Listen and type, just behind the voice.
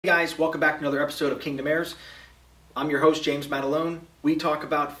Hey guys, welcome back to another episode of Kingdom Heirs. I'm your host, James Matalone. We talk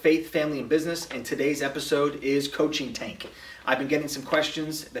about faith, family, and business, and today's episode is Coaching Tank. I've been getting some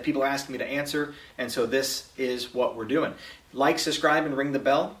questions that people are asking me to answer, and so this is what we're doing. Like, subscribe, and ring the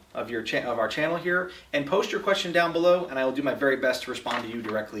bell of our channel here, and post your question down below, and I will do my very best to respond to you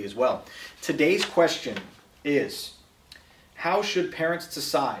directly as well. Today's question is, how should parents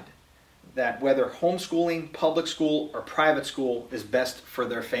decide that whether homeschooling, public school, or private school is best for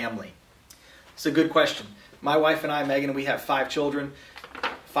their family? It's a good question. My wife and I, Megan, we have five children,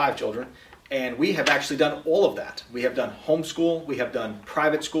 and we have actually done all of that. We have done homeschool, we have done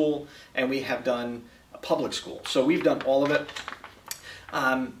private school, and we have done public school. So we've done all of it.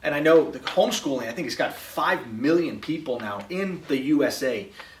 And I know the homeschooling, I think it's got 5 million people now in the USA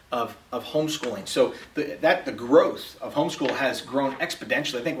of homeschooling. So the growth of homeschool has grown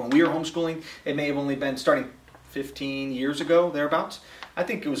exponentially. I think when we were homeschooling, it may have only been starting 15 years ago, thereabouts. I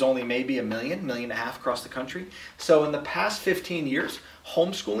think it was only maybe a million and a half across the country. So in the past 15 years,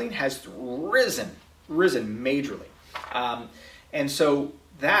 homeschooling has risen majorly. And so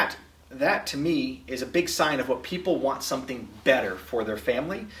that to me is a big sign of what people want, something better for their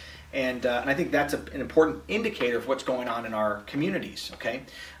family. And I think that's an important indicator of what's going on in our communities, okay?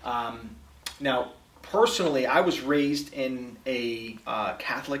 Now, personally, I was raised in a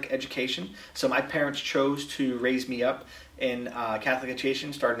Catholic education. So my parents chose to raise me up in Catholic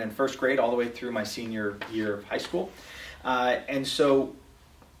education, starting in first grade all the way through my senior year of high school. And so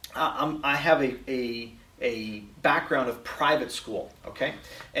I have a background of private school, okay,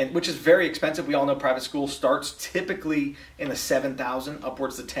 and which is very expensive. We all know private school starts typically in the $7,000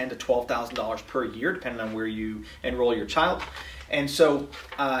 upwards to $10,000 to $12,000 per year, depending on where you enroll your child. And so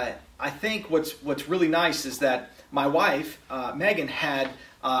I think what's really nice is that my wife Megan had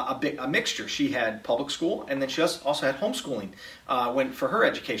a mixture. She had public school, and then she also had homeschooling for her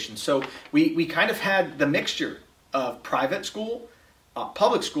education. So we kind of had the mixture of private school,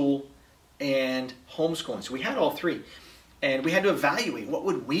 public school, and homeschooling. So we had all three. And we had to evaluate, what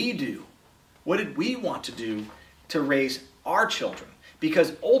would we do? What did we want to do to raise our children?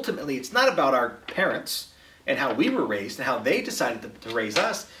 Because ultimately, it's not about our parents and how we were raised and how they decided to raise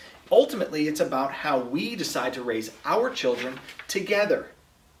us. Ultimately, it's about how we decide to raise our children together.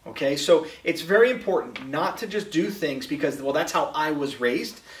 Okay, so it's very important not to just do things because, well, that's how I was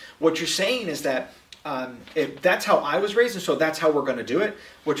raised. What you're saying is that if that's how I was raised, and so that's how we're going to do it.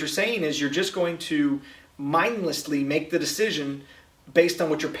 What you're saying is you're just going to mindlessly make the decision based on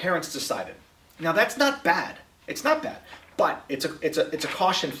what your parents decided. Now, that's not bad. It's not bad, but it's a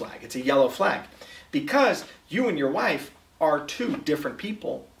caution flag. It's a yellow flag, because you and your wife are two different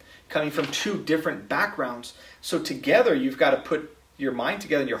people coming from two different backgrounds. So together, you've got to put your mind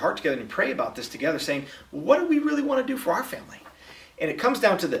together and your heart together and pray about this together, saying, what do we really want to do for our family? And it comes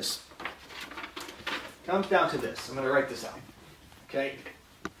down to this. I'm going to write this out. Okay?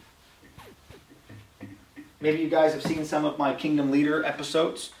 Maybe you guys have seen some of my Kingdom Leader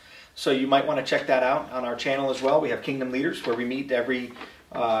episodes, so you might want to check that out on our channel as well. We have Kingdom Leaders, where we meet every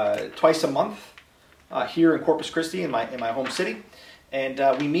twice a month here in Corpus Christi, in my home city, and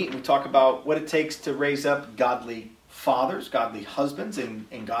we meet and we talk about what it takes to raise up godly fathers, godly husbands,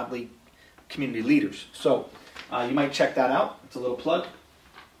 and godly community leaders. So you might check that out. It's a little plug.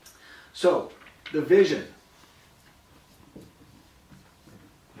 So, the vision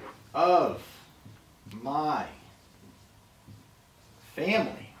of my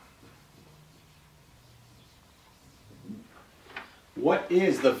family. What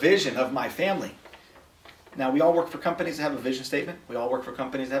is the vision of my family? Now, we all work for companies that have a vision statement. We all work for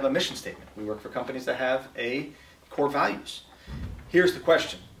companies that have a mission statement. We work for companies that have core values. Here's the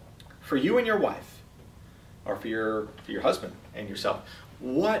question. For you and your wife, or for your husband and yourself,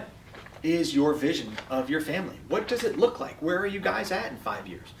 what is your vision of your family? What does it look like? Where are you guys at in 5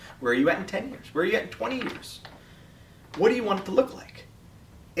 years? Where are you at in 10 years? Where are you at in 20 years? What do you want it to look like?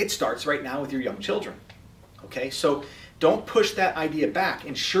 It starts right now with your young children. Okay, so don't push that idea back,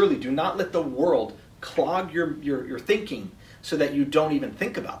 and surely do not let the world clog your thinking so that you don't even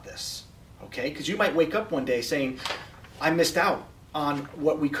think about this. Okay, because you might wake up one day saying, I missed out on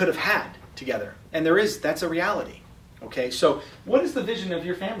what we could have had together. And that's a reality. Okay, so what is the vision of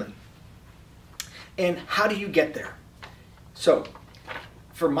your family? And how do you get there? So,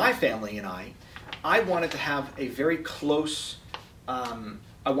 for my family and I wanted to have a very close, I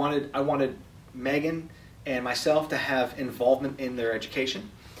wanted Megan and myself to have involvement in their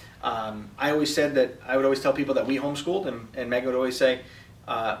education. I always said that, I would always tell people that we homeschooled, and Megan would always say,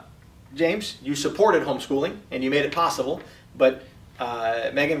 James, you supported homeschooling and you made it possible, but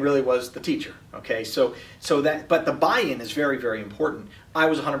Megan really was the teacher. Okay, but the buy-in is very, very important. I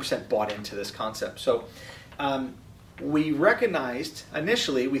was 100% bought into this concept. So we recognized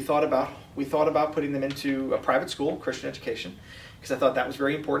initially we thought about putting them into a private school, Christian education, because I thought that was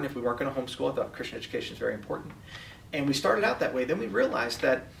very important. If we weren't going to homeschool, I thought Christian education is very important. And we started out that way. Then we realized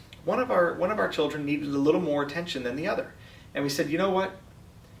that one of our children needed a little more attention than the other. And we said, you know what?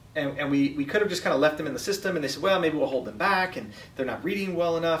 And we could have just kind of left them in the system, and they said, well, maybe we'll hold them back, and they're not reading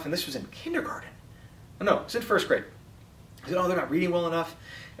well enough. And this was in kindergarten. Oh, no, it's in first grade. I said, oh, they're not reading well enough.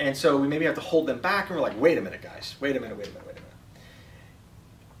 And so we maybe have to hold them back. And we're like, wait a minute, guys. Wait a minute.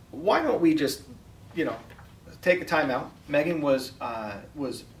 Why don't we just, take a time out? Megan was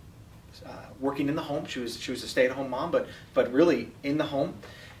working in the home. She was a stay-at-home mom, but really in the home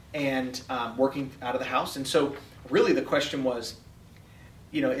and working out of the house. And so really the question was,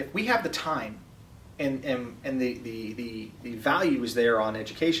 if we have the time and the value is there on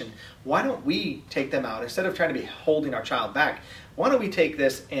education, why don't we take them out instead of trying to be holding our child back? Why don't we take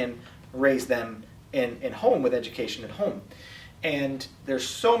this and raise them in home with education at home? And there's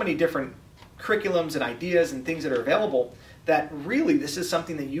so many different curriculums and ideas and things that are available that really this is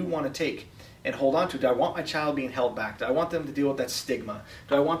something that you want to take and hold on to. Do I want my child being held back? Do I want them to deal with that stigma?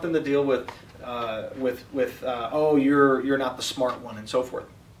 Do I want them to deal with oh, you're not the smart one, and so forth?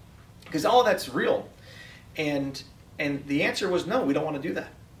 Because all that's real. And the answer was no, we don't want to do that.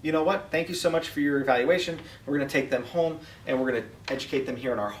 You know what? Thank you so much for your evaluation. We're going to take them home, and we're going to educate them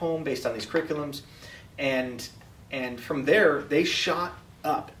here in our home based on these curriculums. And from there, they shot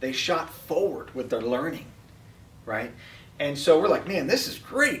up. They shot forward with their learning, right? And so we're like, man, this is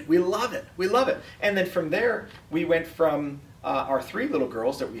great. We love it. We love it. And then from there, we went from our 3 little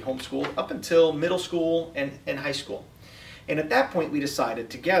girls that we homeschooled up until middle school and high school. And at that point, we decided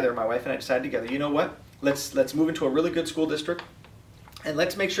together, my wife and I decided together, you know what? Let's move into a really good school district, and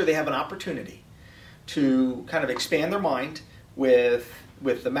let's make sure they have an opportunity to kind of expand their mind with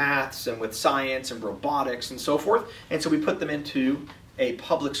the maths and with science and robotics and so forth. And so we put them into a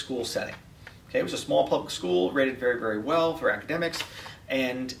public school setting. Okay, it was a small public school, rated very, very well for academics,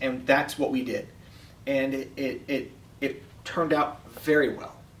 and that's what we did. And it turned out very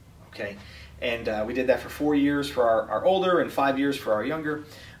well. Okay, and we did that for 4 years for our older and 5 years for our younger.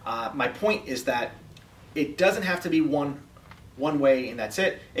 My point is that it doesn't have to be one way and that's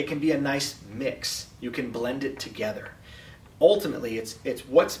it. It can be a nice mix. You can blend it together. Ultimately, it's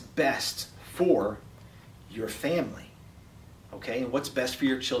what's best for your family. Okay, and what's best for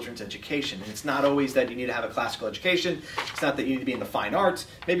your children's education. And it's not always that you need to have a classical education. It's not that you need to be in the fine arts.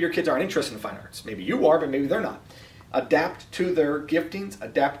 Maybe your kids aren't interested in fine arts. Maybe you are, but maybe they're not. Adapt to their giftings,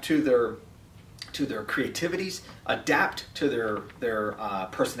 adapt to their creativities, adapt to their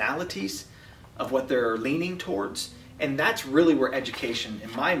personalities of what they're leaning towards. And that's really where education,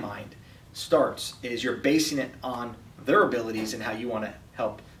 in my mind, starts, is you're basing it on their abilities and how you want to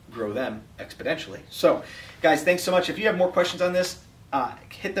help grow them exponentially. So, guys, thanks so much. If you have more questions on this,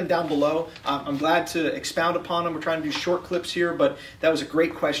 hit them down below. I'm glad to expound upon them. We're trying to do short clips here, but that was a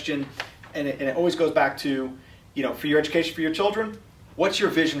great question. And it always goes back to, for your education for your children, what's your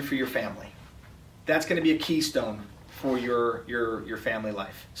vision for your family? That's going to be a keystone for your family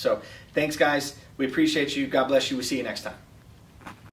life. So, thanks, guys. We appreciate you. God bless you. We'll see you next time.